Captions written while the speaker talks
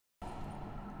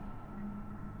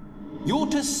You're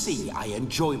to see I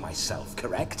enjoy myself,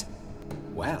 correct?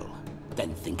 Well,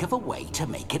 then think of a way to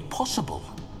make it possible.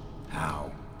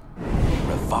 How?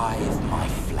 Revive my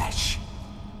flesh.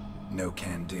 No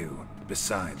can do.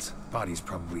 Besides, body's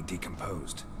probably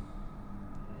decomposed.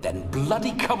 Then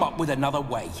bloody come up with another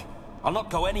way. I'll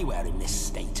not go anywhere in this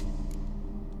state.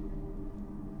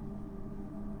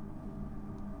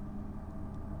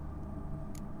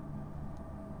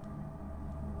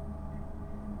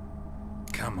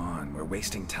 Come on, we're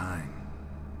wasting time.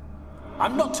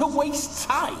 I'm not to waste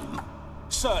time.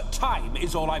 Sir, time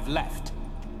is all I've left.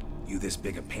 You this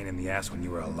big a pain in the ass when you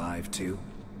were alive, too?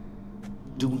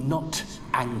 Do not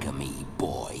anger me,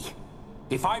 boy.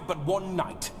 If I've but one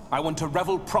night, I want to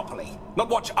revel properly, not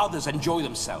watch others enjoy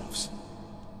themselves.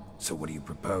 So what do you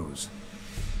propose?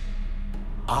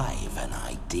 I've an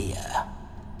idea.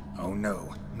 Oh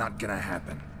no, not gonna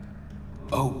happen.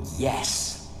 Oh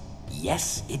yes.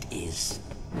 Yes, it is.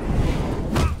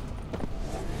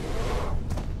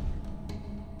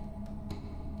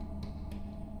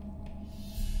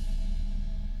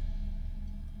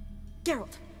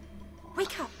 Geralt,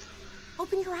 wake up.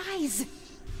 Open your eyes.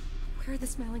 Where are the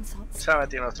smelling salts? Se ha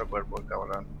metido en nuestro cuerpo, el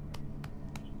cabrón.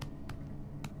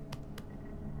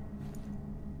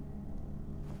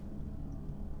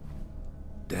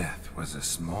 Death was a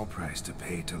small price to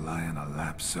pay to lie on a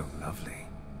lap so lovely,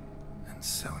 and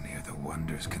so near the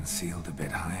wonders concealed a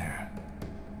bit higher.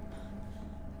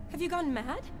 Have you gone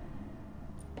mad?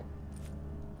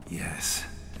 Yes,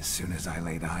 as soon as I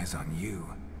laid eyes on you,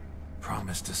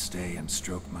 promised to stay and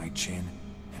stroke my chin,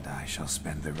 and I shall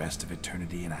spend the rest of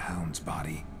eternity in a hound's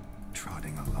body,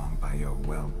 trotting along by your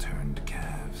well-turned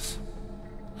calves.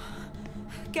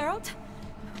 Geralt,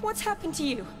 what's happened to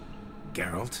you?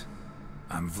 Geralt?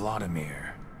 I'm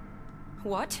Vladimir.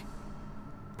 What?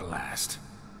 Blast.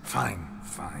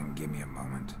 Fine, give me a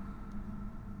moment.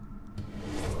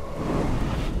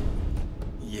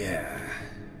 Yeah,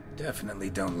 definitely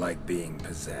don't like being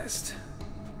possessed.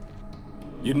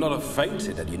 You'd not have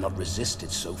fainted had you not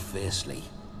resisted so fiercely.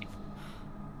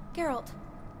 Geralt,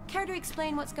 care to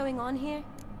explain what's going on here?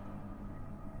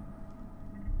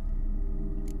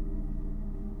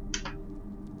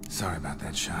 Sorry about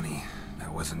that, Shani.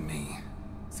 That wasn't me.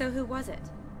 So who was it?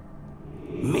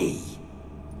 Me?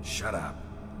 Shut up.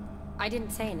 I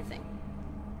didn't say anything.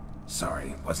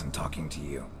 Sorry, wasn't talking to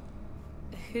you.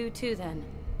 Who to then?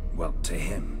 Well, to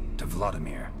him. To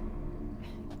Vladimir.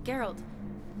 Geralt,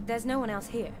 there's no one else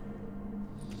here.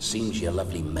 Seems your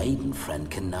lovely maiden friend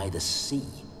can neither see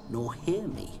nor hear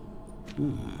me.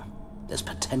 There's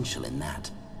potential in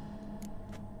that.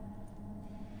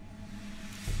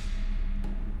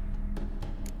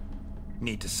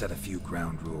 Need to set a few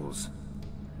ground rules.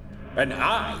 And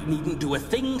I needn't do a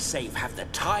thing save have the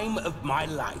time of my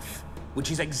life,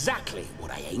 which is exactly what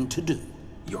I aim to do.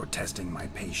 You're testing my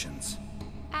patience.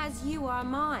 As you are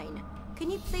mine.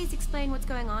 Can you please explain what's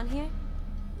going on here?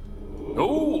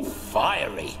 Oh,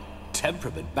 fiery.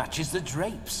 Temperament matches the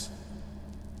drapes.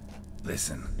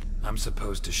 Listen, I'm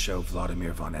supposed to show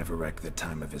Vladimir von Everec the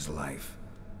time of his life.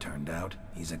 Turned out,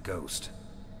 he's a ghost.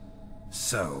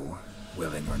 So,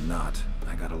 willing or not,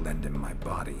 I gotta lend him my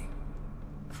body.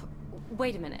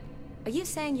 Wait a minute. Are you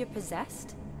saying you're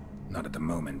possessed? Not at the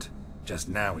moment. Just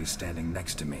now he's standing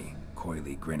next to me,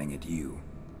 coyly grinning at you.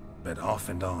 But off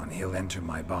and on, he'll enter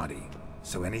my body.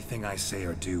 So anything I say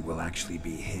or do will actually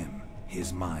be him.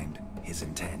 His mind, his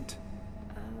intent.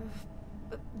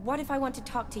 What if I want to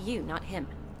talk to you, not him?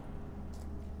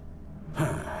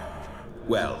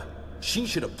 Well, she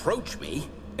should approach me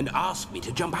and ask me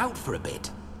to jump out for a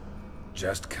bit.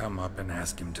 Just come up and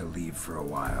ask him to leave for a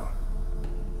while.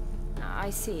 I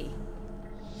see.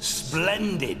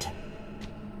 Splendid.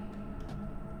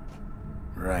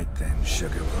 Right then,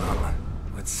 Sugar Plum.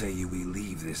 What say you we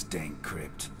leave this dank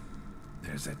crypt?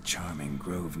 There's a charming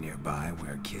grove nearby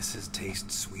where kisses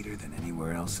taste sweeter than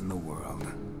anywhere else in the world.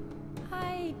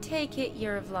 I take it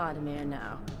you're Vladimir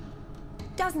now.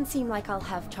 Doesn't seem like I'll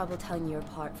have trouble telling you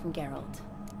apart from Geralt.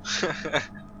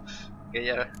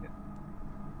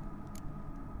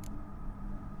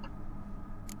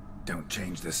 Don't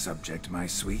change the subject, my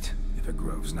sweet. If a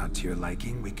grove's not to your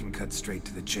liking, we can cut straight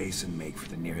to the chase and make for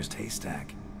the nearest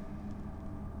haystack.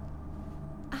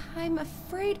 I'm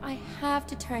afraid I have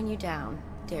to turn you down,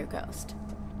 dear ghost.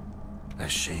 A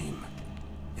shame.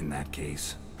 In that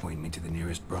case, point me to the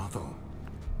nearest brothel.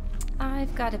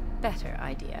 I've got a better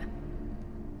idea.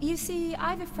 You see,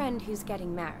 I've a friend who's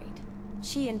getting married.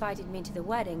 She invited me to the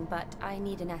wedding, but I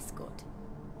need an escort.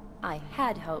 I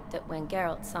had hoped that when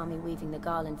Geralt saw me weaving the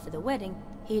garland for the wedding,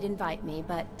 he'd invite me,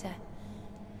 but,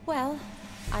 well,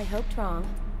 I hoped wrong.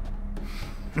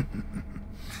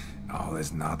 All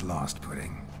is not lost,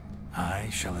 Pudding. I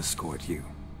shall escort you.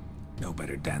 No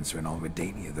better dancer in all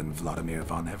Redania than Vladimir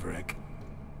von Everett.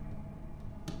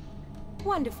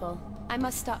 Wonderful. I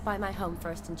must stop by my home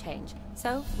first and change.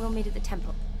 So, we'll meet at the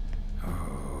temple.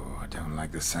 Oh, I don't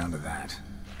like the sound of that.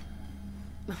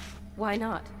 Why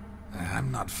not?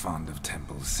 I'm not fond of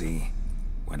temples, see?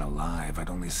 When alive, I'd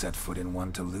only set foot in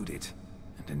one to loot it.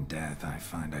 And in death, I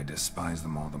find I despise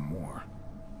them all the more.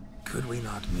 Could we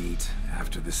not meet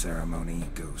after the ceremony,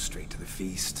 go straight to the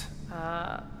feast?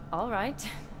 All right.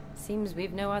 Seems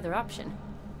we've no other option.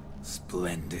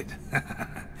 Splendid.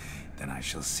 Then I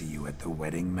shall see you at the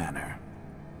wedding manor.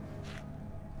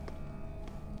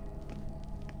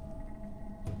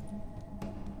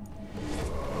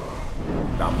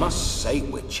 I must say,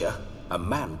 Witcher, a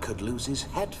man could lose his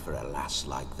head for a lass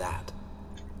like that.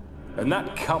 And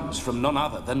that comes from none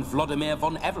other than Vladimir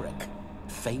von Everett,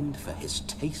 famed for his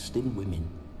taste in women.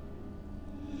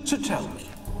 So tell me,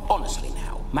 honestly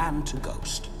now, man to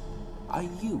ghost, are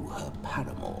you her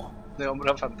paramour? De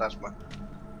hombre a fantasma.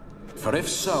 For if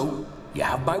so, you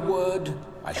have my word,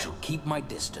 I shall keep my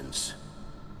distance.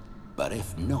 But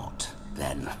if not,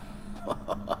 then...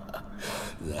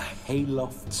 the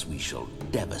haylofts we shall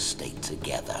devastate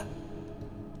together.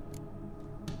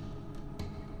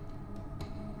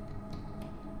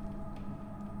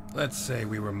 Let's say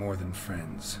we were more than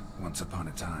friends, once upon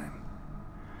a time.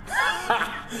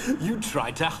 You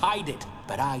tried to hide it,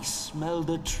 but I smelled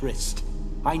a tryst.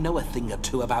 I know a thing or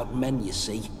two about men, you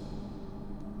see.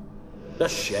 A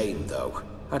shame, though.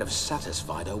 I'd have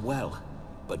satisfied her well.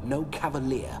 But no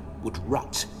cavalier would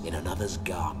rot in another's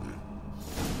garden.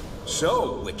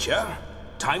 So, Witcher,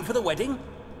 time for the wedding?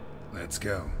 Let's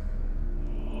go.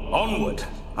 Onward.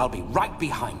 I'll be right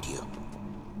behind you.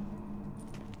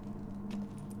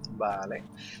 Vale.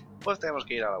 Pues tenemos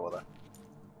que ir a la boda.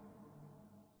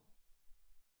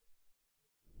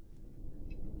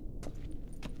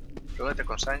 Reúnete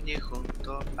con Sanji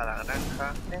junto a la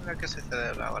granja en la que se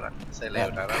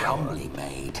celebrará la Comely boda.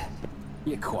 maid.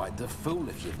 You're quite the fool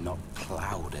if you've not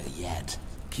plowed her yet.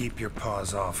 Keep your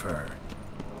paws off her.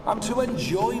 I'm to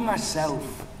enjoy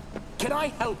myself. Can I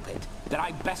help it that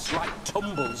I best like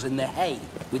tumbles in the hay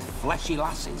with fleshy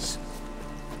lasses?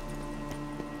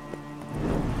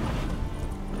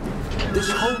 This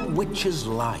whole witcher's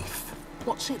life,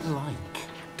 what's it like?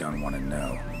 Don't want to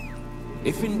know.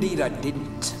 If indeed I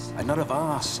didn't, I'd not have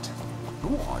asked.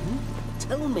 Go on,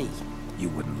 tell me. You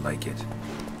wouldn't like it.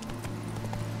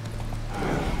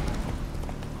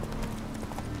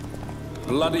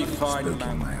 Bloody fine Spooking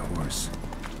man. my horse.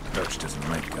 Birch doesn't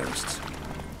like ghosts.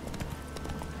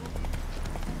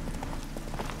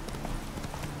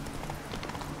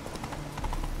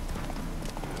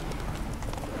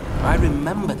 I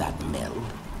remember that mill.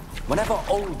 Whenever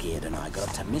Olgierd and I got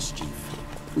up to mischief,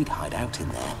 we'd hide out in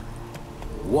there.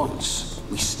 Once,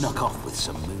 we snuck off with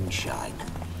some moonshine.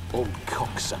 Old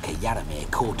cocksucker Yaramir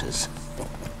caught us.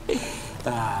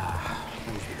 Ah,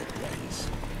 those were the days.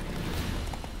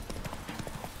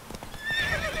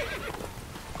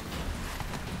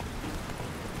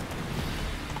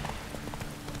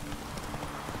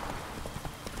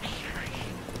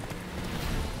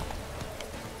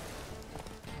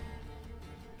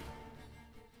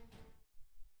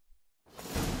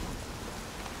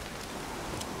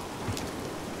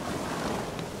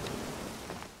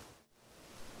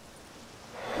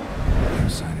 No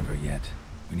sign of her yet.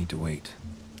 We need to wait.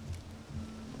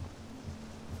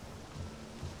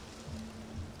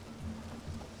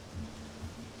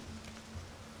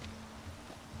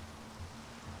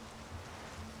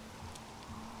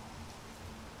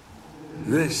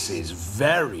 This is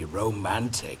very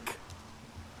romantic.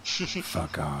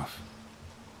 Fuck off.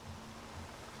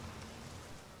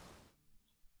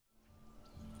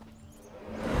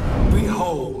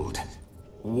 Behold,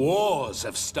 wars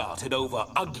have started over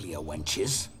uglier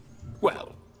wenches.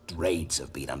 Well, raids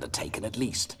have been undertaken at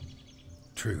least.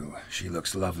 True, she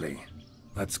looks lovely.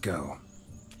 Let's go.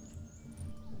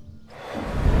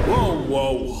 Whoa,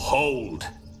 whoa, hold.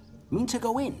 Mean to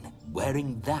go in,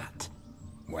 wearing that?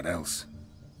 What else?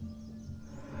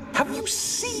 Have you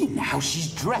seen how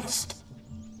she's dressed?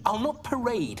 I'll not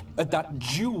parade at that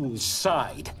jewel's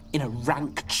side in a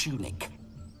rank tunic.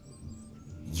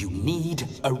 You need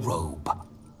a robe.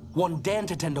 One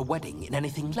daren't attend a wedding in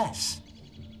anything less.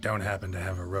 Don't happen to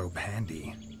have a robe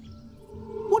handy.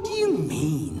 What do you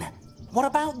mean? What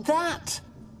about that?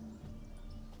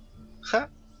 Ja.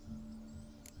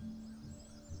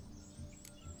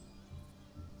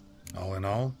 All in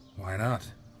all, why not?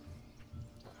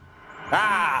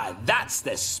 Ah, that's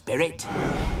the spirit.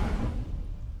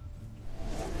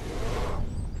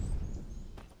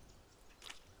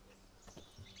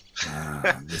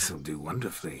 Ah, this'll do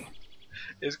wonderfully.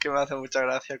 Es que me hace mucha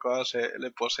gracia cuando se le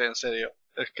posee en serio.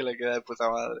 Es que le queda de puta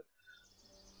madre.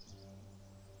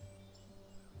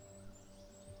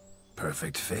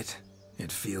 Perfect fit.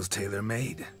 It feels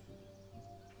tailor-made.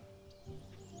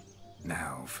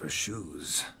 Now for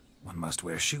shoes. One must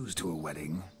wear shoes to a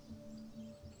wedding.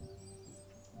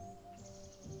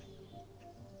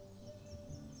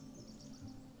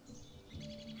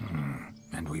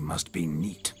 And we must be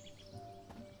neat.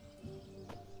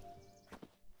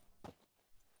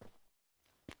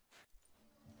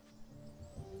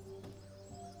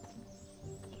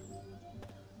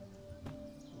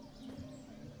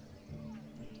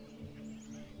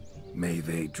 May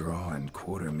they draw and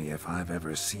quarter me if I've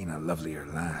ever seen a lovelier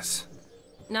lass.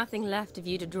 Nothing left of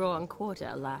you to draw and quarter,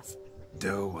 alas.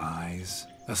 Doe eyes,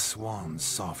 a swan's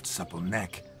soft supple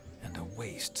neck, and a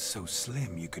waist so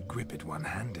slim you could grip it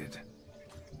one-handed.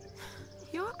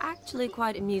 You're actually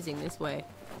quite amusing this way.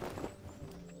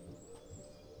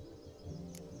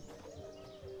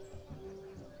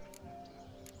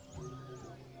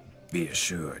 Be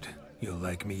assured, you'll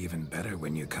like me even better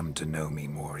when you come to know me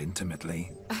more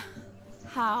intimately.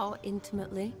 How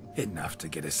intimately? Enough to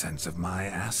get a sense of my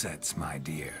assets, my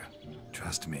dear.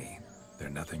 Trust me, they're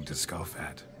nothing to scoff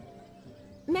at.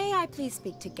 May I please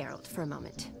speak to Geralt for a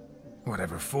moment?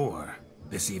 Whatever for.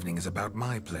 This evening is about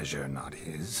my pleasure, not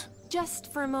his.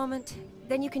 Just for a moment,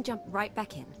 then you can jump right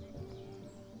back in.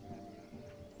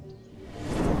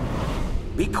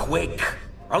 Be quick.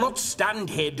 I'll not stand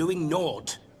here doing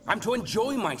naught. I'm to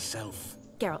enjoy myself.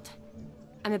 Geralt,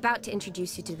 I'm about to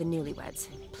introduce you to the newlyweds.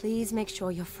 Please make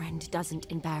sure your friend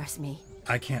doesn't embarrass me.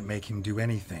 I can't make him do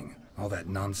anything. All that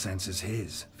nonsense is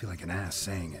his. I feel like an ass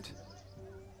saying it.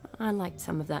 I liked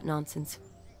some of that nonsense.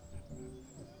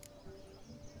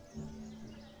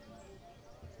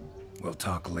 We'll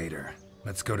talk later.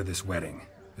 Let's go to this wedding.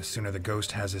 The sooner the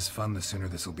ghost has his fun, the sooner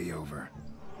this'll be over.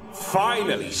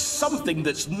 Finally, something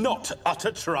that's not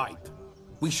utter tripe.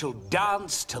 We shall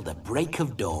dance till the break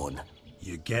of dawn.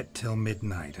 You get till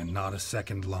midnight and not a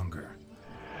second longer.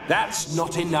 That's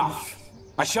not enough.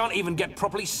 I shan't even get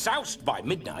properly soused by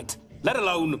midnight, let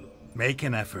alone... Make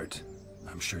an effort.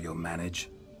 I'm sure you'll manage.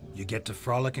 You get to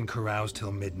frolic and carouse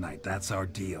till midnight. That's our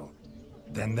deal.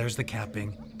 Then there's the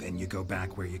capping, then you go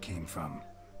back where you came from.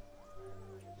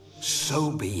 So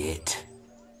be it.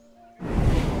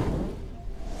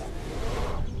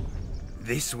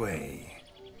 This way,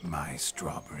 my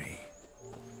strawberry.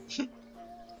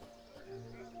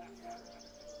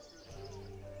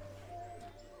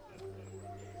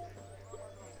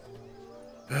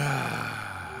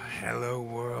 Hello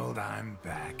world, I'm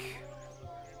back.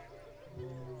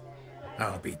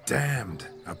 I'll be damned.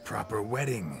 A proper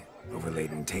wedding.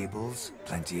 Overladen tables,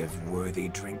 plenty of worthy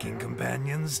drinking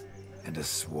companions, and a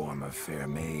swarm of fair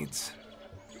maids.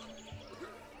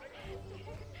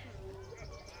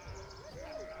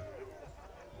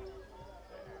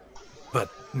 But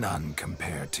none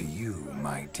compared to you,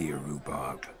 my dear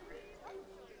rhubarb.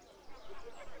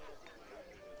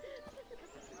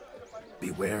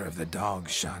 Beware of the dog,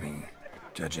 Shani.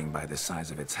 Judging by the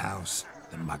size of its house,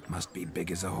 the mutt must be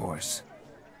big as a horse.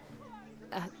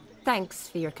 Thanks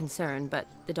for your concern, but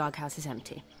the doghouse is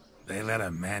empty. They let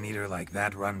a man-eater like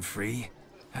that run free?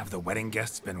 Have the wedding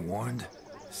guests been warned?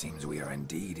 Seems we are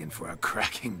indeed in for a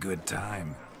cracking good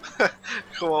time.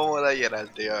 Cómo mola ayer el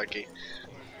tío aquí.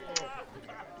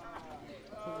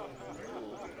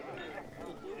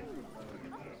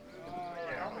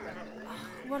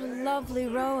 What a lovely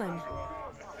rowan.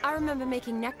 I remember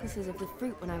making necklaces of the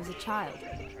fruit when I was a child.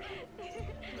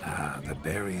 Ah, the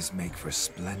berries make for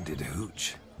splendid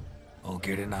hooch.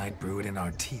 Olgerd and I brew it in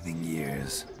our teething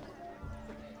years.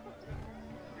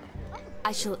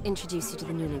 I shall introduce you to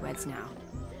the newlyweds now.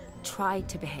 Try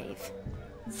to behave.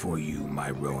 For you,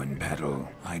 my rowan petal,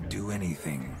 I'd do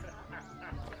anything.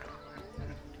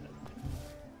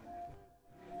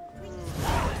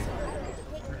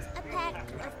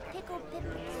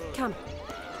 Come.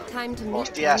 Time to meet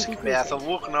Hostias, and be pedazo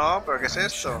greeted. bug, ¿no? ¿Pero qué es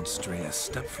esto? Shan't stray a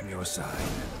step from your side.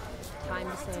 Time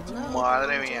to say hello.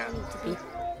 Madre mía.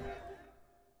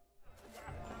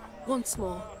 Once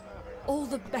more, all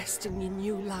the best in your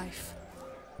new life.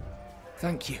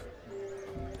 Thank you.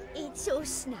 It's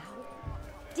us now.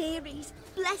 Dearies,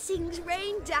 blessings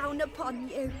rain down upon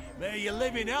you. May you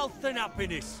live in health and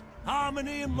happiness.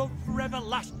 Harmony and love forever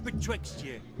last betwixt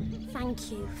you.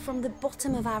 Thank you from the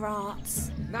bottom of our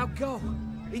hearts. Now go.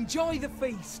 Enjoy the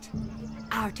feast.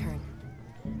 Our turn.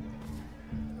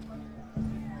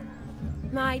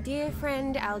 My dear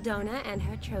friend Aldona and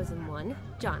her chosen one,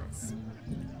 Jonas.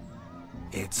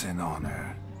 It's an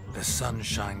honor. The sun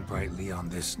shine brightly on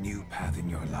this new path in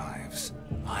your lives.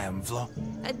 I am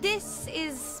This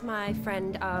is my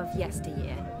friend of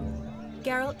yesteryear,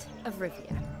 Geralt of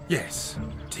Rivia. Yes,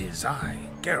 'tis I,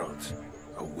 Geralt,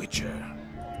 a witcher.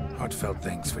 Heartfelt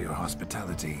thanks for your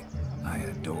hospitality. I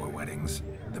adore weddings.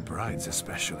 The brides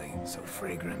especially. So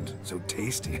fragrant, so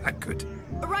tasty, I could...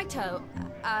 Righto.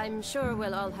 I'm sure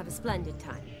we'll all have a splendid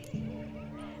time.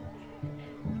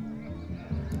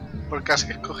 ¿Por qué has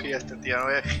que escogí a este tío? No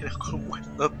voy a elegir con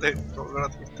muerto dentro. Con la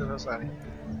tristeza sale.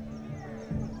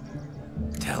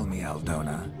 Tell me,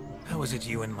 Aldona, how is it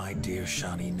you and my dear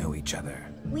Shani know each other?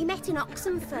 We met in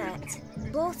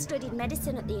Oxenfurt. Both studied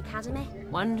medicine at the academy.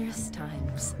 Wondrous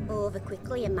times. Over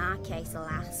quickly in my case,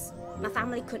 alas. My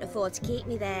family couldn't afford to keep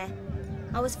me there.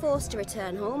 I was forced to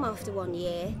return home after 1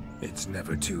 year. It's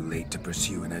never too late to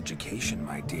pursue an education,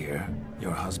 my dear.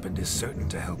 Your husband is certain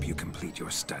to help you complete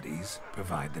your studies,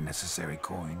 provide the necessary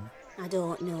coin. I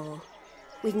don't know.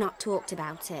 We've not talked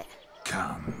about it.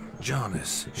 Come,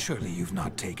 Jonas, surely you've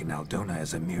not taken Aldona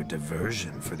as a mere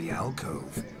diversion for the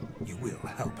alcove. You will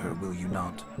help her, will you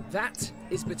not? That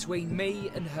is between me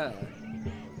and her.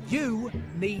 You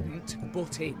needn't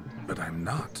butt in. But I'm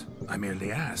not. I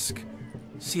merely ask.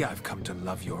 See, I've come to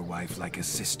love your wife like a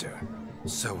sister.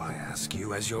 So I ask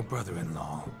you, as your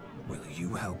brother-in-law, will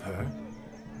you help her?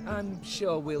 I'm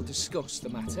sure we'll discuss the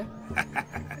matter.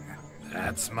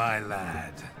 That's my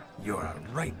lad. You're a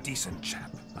right decent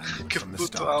chap. I knew Qué from the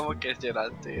puto start. amo que es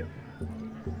Geralt, tío.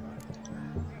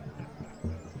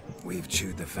 We've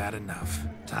chewed the fat enough.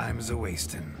 Time's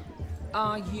a-wasting.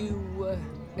 Are you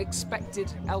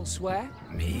expected elsewhere?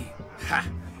 Me? Ha!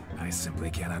 I simply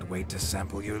cannot wait to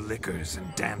sample your liquors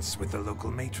and dance with the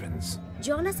local matrons.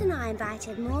 Jonas and I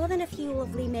invited more than a few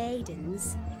lovely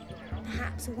maidens.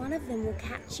 Perhaps one of them will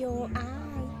catch your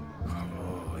eye.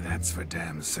 Oh, that's for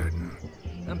damn certain.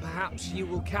 And perhaps you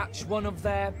will catch one of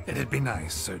their... It'd be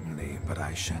nice, certainly, but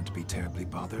I shan't be terribly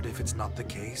bothered if it's not the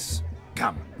case.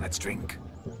 Come, let's drink.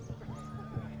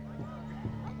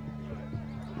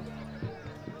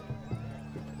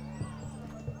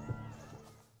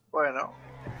 Bueno.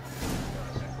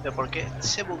 ¿Pero por qué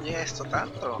se buguea esto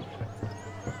tanto?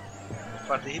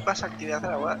 ¿Participas en actividades de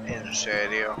la boda? ¿En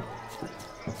serio?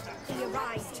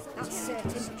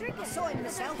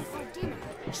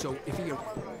 So if you...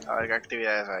 A ver qué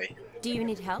actividades hay. Do you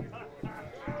need help?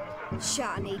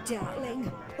 Shani,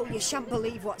 darling. Oh, you shan't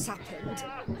believe what's happened.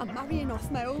 I'm marrying off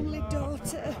my only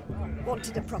daughter.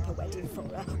 Wanted a proper wedding for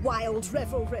her. Wild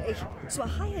revelry. So I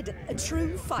hired a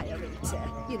true fire eater.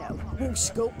 You know, woo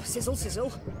scoop, sizzle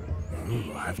sizzle.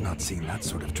 Ooh, I've not seen that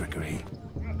sort of trickery.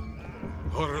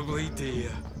 Horribly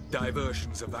dear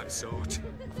diversions of that sort.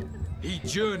 He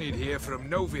journeyed here from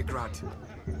Novigrad.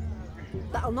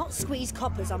 That'll not squeeze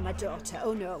coppers on my daughter,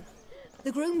 oh no.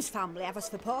 The groom's family have us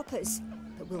for paupers,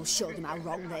 but we'll show them how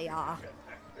wrong they are.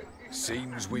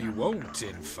 Seems we won't,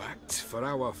 in fact, for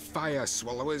our fire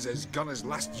swallowers has gone as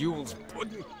last Yule's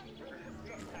pudding.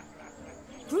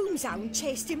 Groom's hound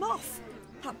chased him off.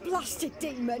 That blasted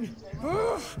demon.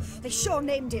 Ugh, they sure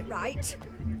named it right.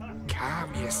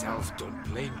 Calm yourself,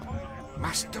 Dumpling.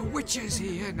 Master Witcher's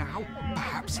here now.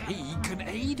 Perhaps he can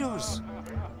aid us.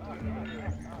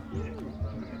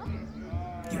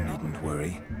 You needn't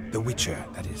worry. The Witcher,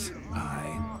 that is,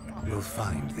 I, will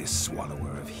find this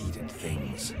swallower of heated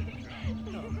things.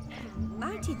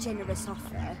 Mighty generous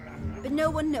offer, but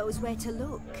no one knows where to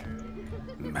look.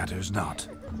 Matters not.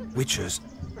 Witchers,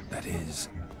 that is,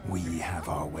 we have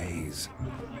our ways.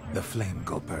 The Flame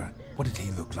Gulper, what did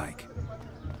he look like?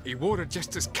 He wore a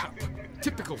jester's cap.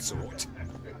 Typical sort.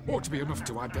 Ought to be enough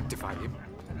to identify him.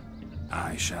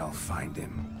 I shall find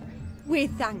him. We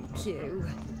thank you,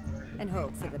 and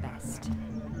hope for the best.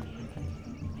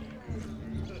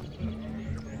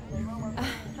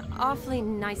 Awfully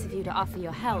nice of you to offer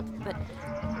your help, but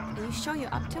are you sure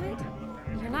you're up to it?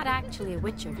 You're not actually a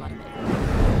witcher, Vladimir.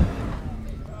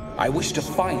 I wish to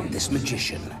find this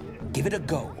magician. Give it a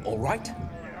go, all right?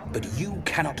 But you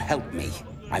cannot help me.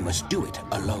 I must do it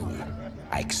alone.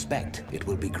 I expect it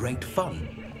will be great fun.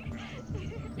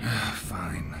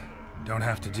 Fine. Don't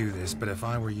have to do this, but if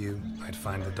I were you, I'd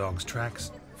find the dog's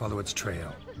tracks, follow its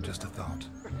trail. Just a thought.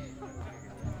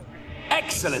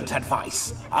 Excellent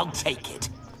advice. I'll take it.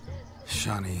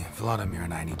 Shani, Vladimir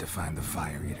and I need to find the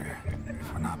fire eater.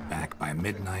 If we're not back by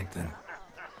midnight, then...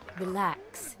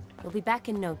 Relax. We'll be back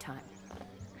in no time.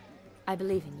 I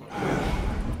believe in you.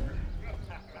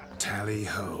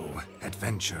 Tally-ho.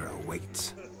 Adventure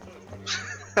awaits.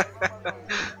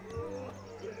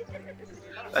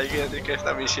 Hay que decir que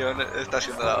esta misión está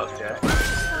siendo la hostia, ¿eh?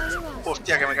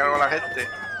 Hostia, que me cargo a la gente.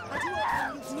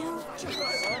 No,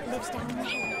 lives down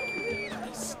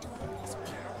there.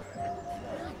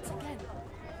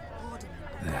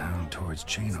 towards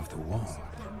chain off the wall.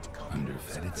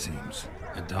 Underfed, it seems.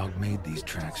 A dog made these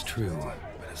tracks true,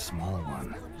 but a small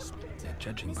one. Yet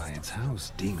judging by its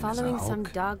house, demon is a Following hulk. some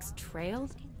dog's trail?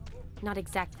 Not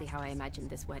exactly how I imagined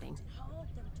this wedding.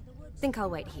 Think I'll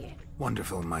wait here.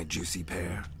 Wonderful, my juicy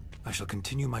pair. I shall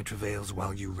continue my travails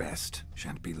while you rest.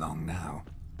 Shan't be long now.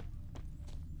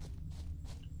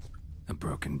 A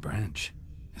broken branch.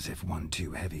 As if one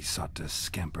too heavy sought to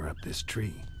scamper up this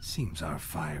tree. Seems our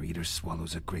fire eater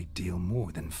swallows a great deal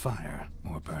more than fire.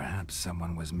 Or perhaps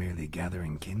someone was merely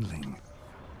gathering kindling.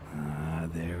 Ah,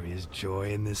 there is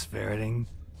joy in this ferreting.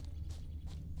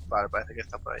 Vale, parece que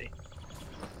está por ahí.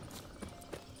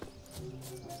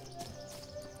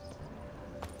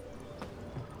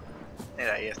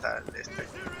 Mira, ahí está el este.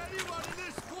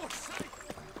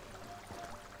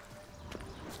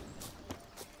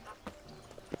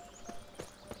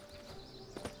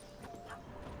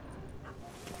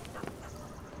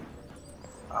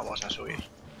 Vamos a subir.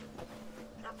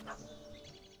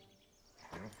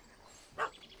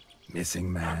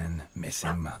 Missing man,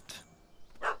 missing mutt.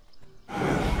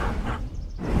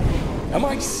 Am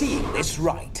I seeing this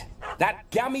right? That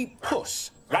gammy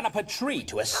puss ran up a tree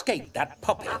to escape that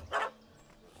puppy.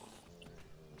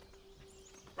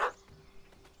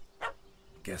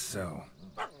 Guess so.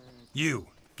 You,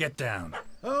 get down.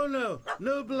 Oh no,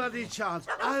 no bloody chance.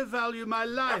 I value my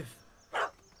life.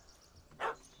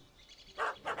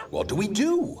 What do we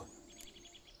do?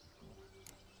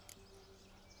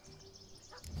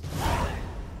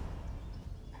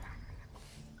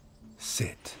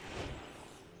 Sit.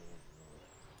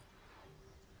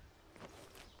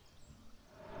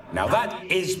 Now that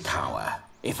is power.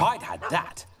 If I'd had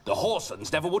that, the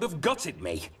Horsons never would have gutted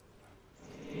me.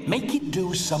 Make it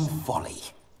do some folly.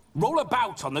 Roll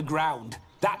about on the ground.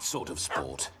 That sort of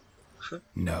sport.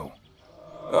 No.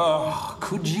 Oh,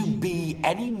 could you be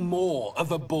any more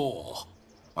of a bore?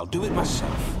 I'll do it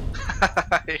myself.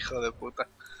 Hijo de puta.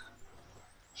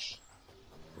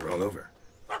 Roll over.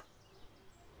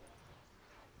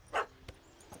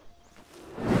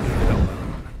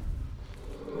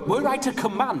 Were I to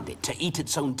command it to eat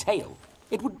its own tail,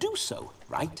 it would do so,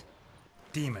 right?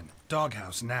 Demon,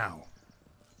 doghouse now.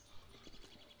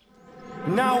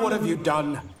 Now what have you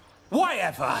done? Why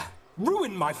ever?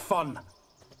 Ruin my fun.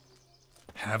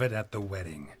 Have it at the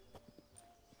wedding.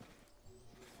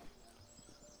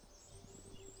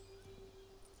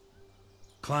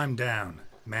 Climb down.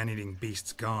 Man-eating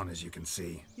beast's gone, as you can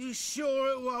see. You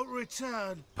sure it won't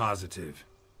return? Positive.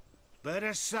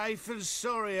 Better safe than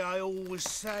sorry, I always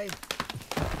say.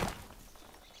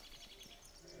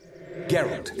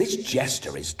 Geralt, this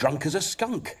jester is drunk as a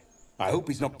skunk. I hope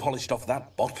he's not polished off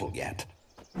that bottle yet.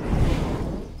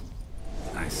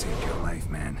 I saved your life,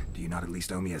 man. Do you not at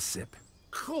least owe me a sip?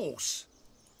 Course.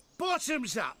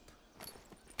 Bottoms up.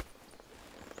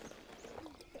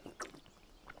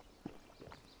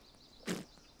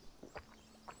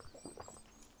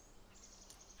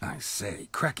 I say,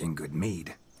 cracking good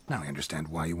mead. Now I understand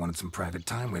why you wanted some private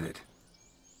time with it.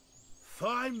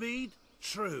 Fine mead,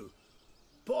 true.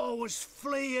 But I was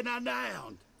fleeing an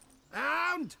hound.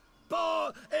 Hound?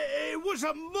 But it was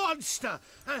a monster.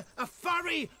 A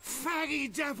furry,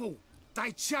 faggy devil.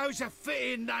 They chose a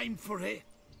fitting name for it.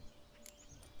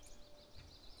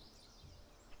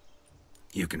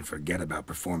 You can forget about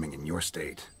performing in your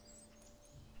state.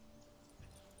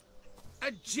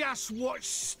 And just what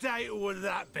state would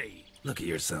that be? Look at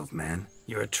yourself, man.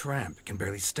 You're a tramp, can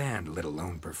barely stand, let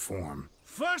alone perform.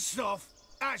 First off,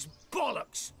 that's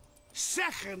bollocks.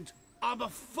 Second, I'm a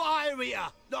fire eater,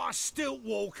 not a stilt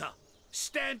walker.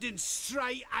 Standing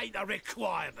straight ain't a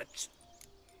requirement.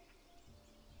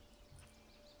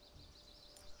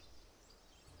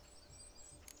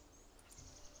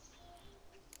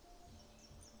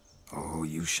 Oh,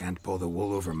 you shan't pull the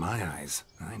wool over my eyes.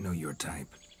 I know your type.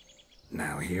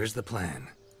 Now here's the plan.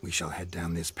 We shall head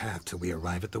down this path till we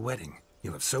arrive at the wedding.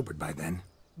 You'll have sobered by then.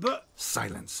 But...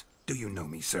 Silence. Do you know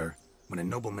me, sir? When a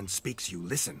nobleman speaks, you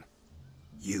listen.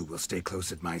 You will stay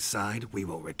close at my side. We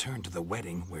will return to the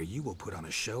wedding, where you will put on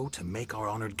a show to make our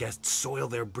honored guests soil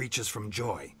their breeches from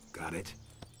joy. Got it?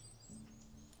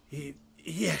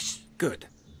 Yes. Good.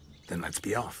 Then let's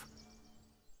be off.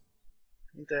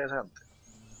 Interesante.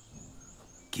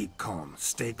 Keep calm.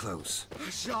 Stay close. I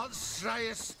shan't stray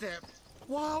a step.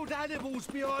 Wild animals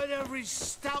behind every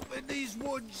stump in these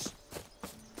woods.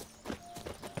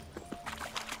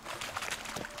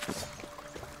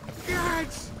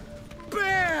 Gads!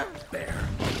 Bear! Bear?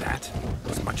 That?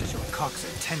 As much as your cock's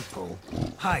a tent pole.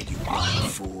 Hide, you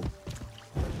blind fool.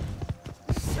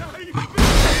 Save me!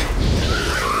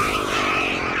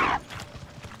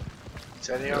 ¿En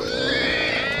serio?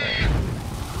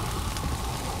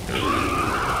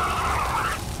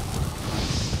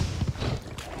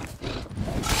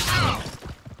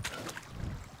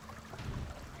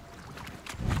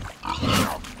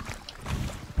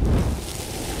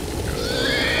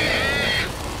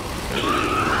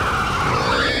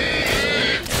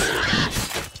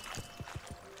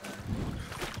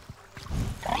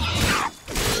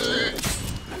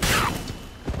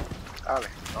 Vale,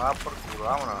 toma por culo,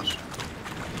 vámonos.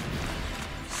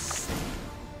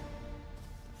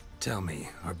 Tell me,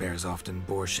 are bears often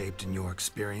boar-shaped in your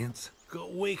experience?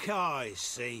 Got weak eyes,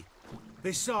 see?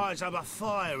 Besides, I'm a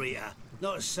fire eater,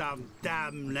 not some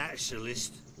damn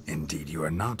naturalist. Indeed you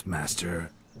are not, Master.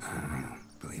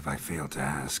 Believe I failed to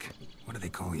ask. What do they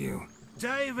call you?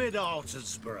 David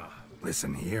Altonsborough.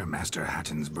 Listen here, Master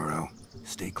Hattonsborough.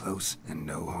 Stay close, and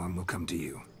no harm will come to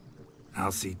you.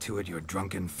 I'll see to it your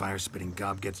drunken, fire-spitting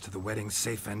gob gets to the wedding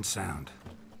safe and sound.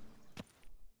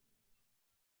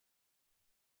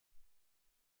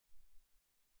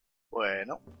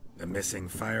 Bueno. The missing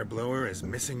fire blower is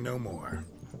missing no more.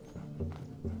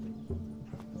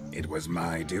 It was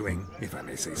my doing, if I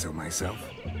may say so myself.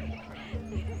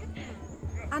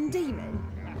 And Demon?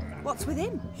 What's with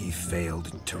him? He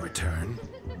failed to return.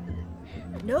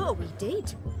 No, he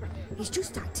did. He's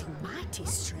just acting mighty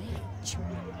strange.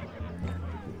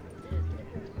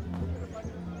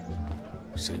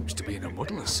 Seems to be in a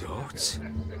muddle of sorts.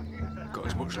 Got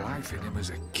as much life in him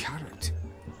as a carrot.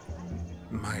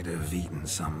 Might have eaten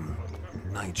some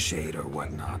nightshade or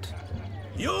whatnot.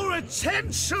 Your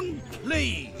attention,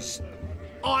 please.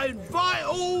 I invite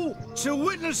all to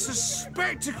witness a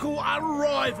spectacle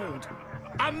unrivaled.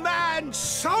 A man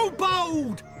so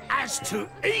bold as to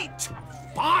eat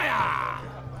fire!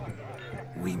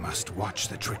 We must watch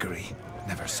the trickery.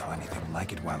 Never saw anything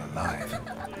like it while alive.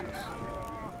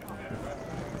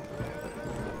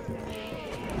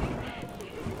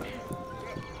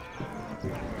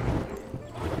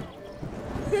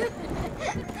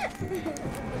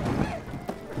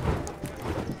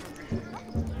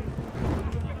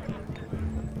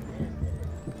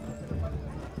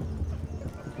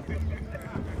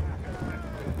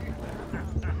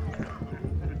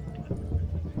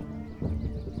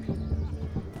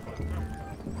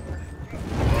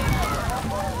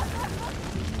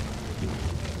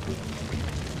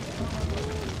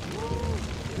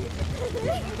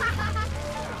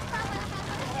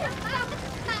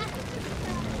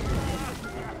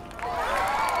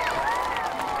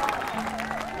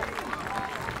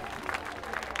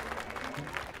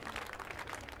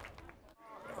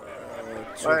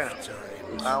 Bueno,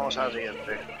 vamos al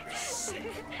siguiente.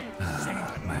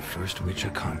 My first Witcher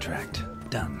contract.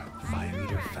 Done. Fire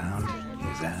Eater found.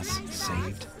 His ass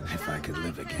saved. If I could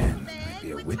live again, I'd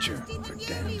be a Witcher for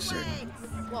damn certain.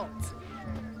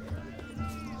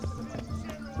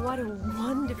 What a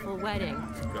wonderful wedding.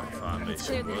 It's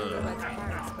clear that newlyweds'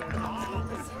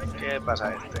 parents were. ¿Qué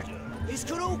pasa este? He's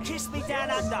gonna all kiss me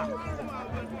down under.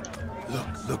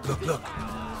 Look.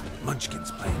 Munchkin's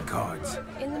playing cards.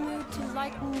 In the mood to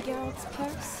lighten Geralt's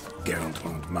purse? Geralt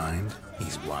won't mind.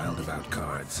 He's wild about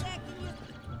cards.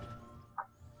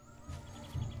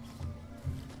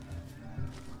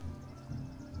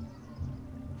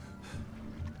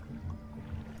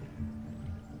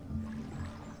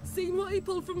 Seen what he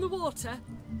pulled from the water?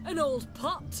 An old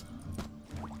pot.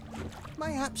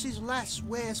 Mayhaps his lass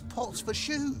wears pots for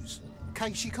shoes, in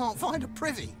case she can't find a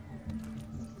privy.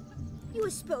 You were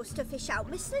supposed to fish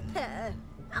out my slipper.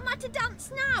 I'm at a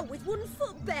dance now with 1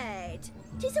 foot bared.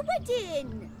 'Tis a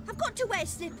wedding. I've got to wear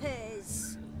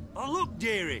slippers. Oh, look,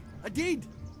 dearie. I did.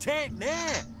 Take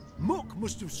there. Muck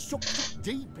must have sucked it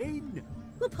deep in.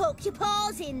 Well, poke your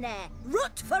paws in there.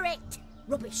 Rut for it.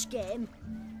 Rubbish game.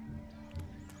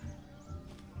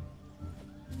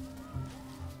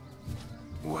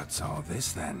 What's all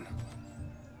this then?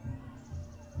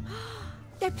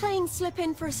 They're playing slip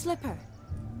in for a slipper.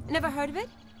 Never heard of it?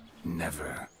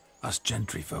 Never. Us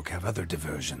gentry folk have other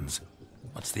diversions.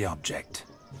 What's the object?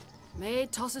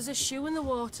 Maid tosses a shoe in the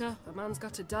water. A man's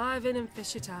got to dive in and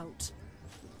fish it out.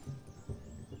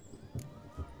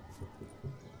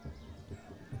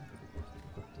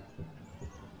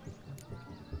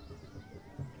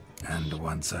 And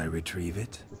once I retrieve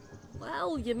it?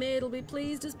 Well, your maid'll be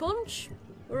pleased as punch.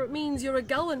 Or it means you're a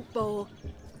gallant beau.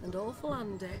 And awful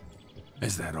handy.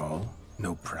 Is that all?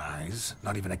 No prize?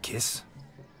 Not even a kiss?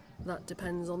 That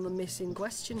depends on the miss in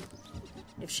question.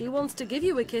 If she wants to give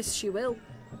you a kiss, she will.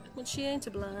 But she ain't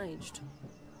obliged.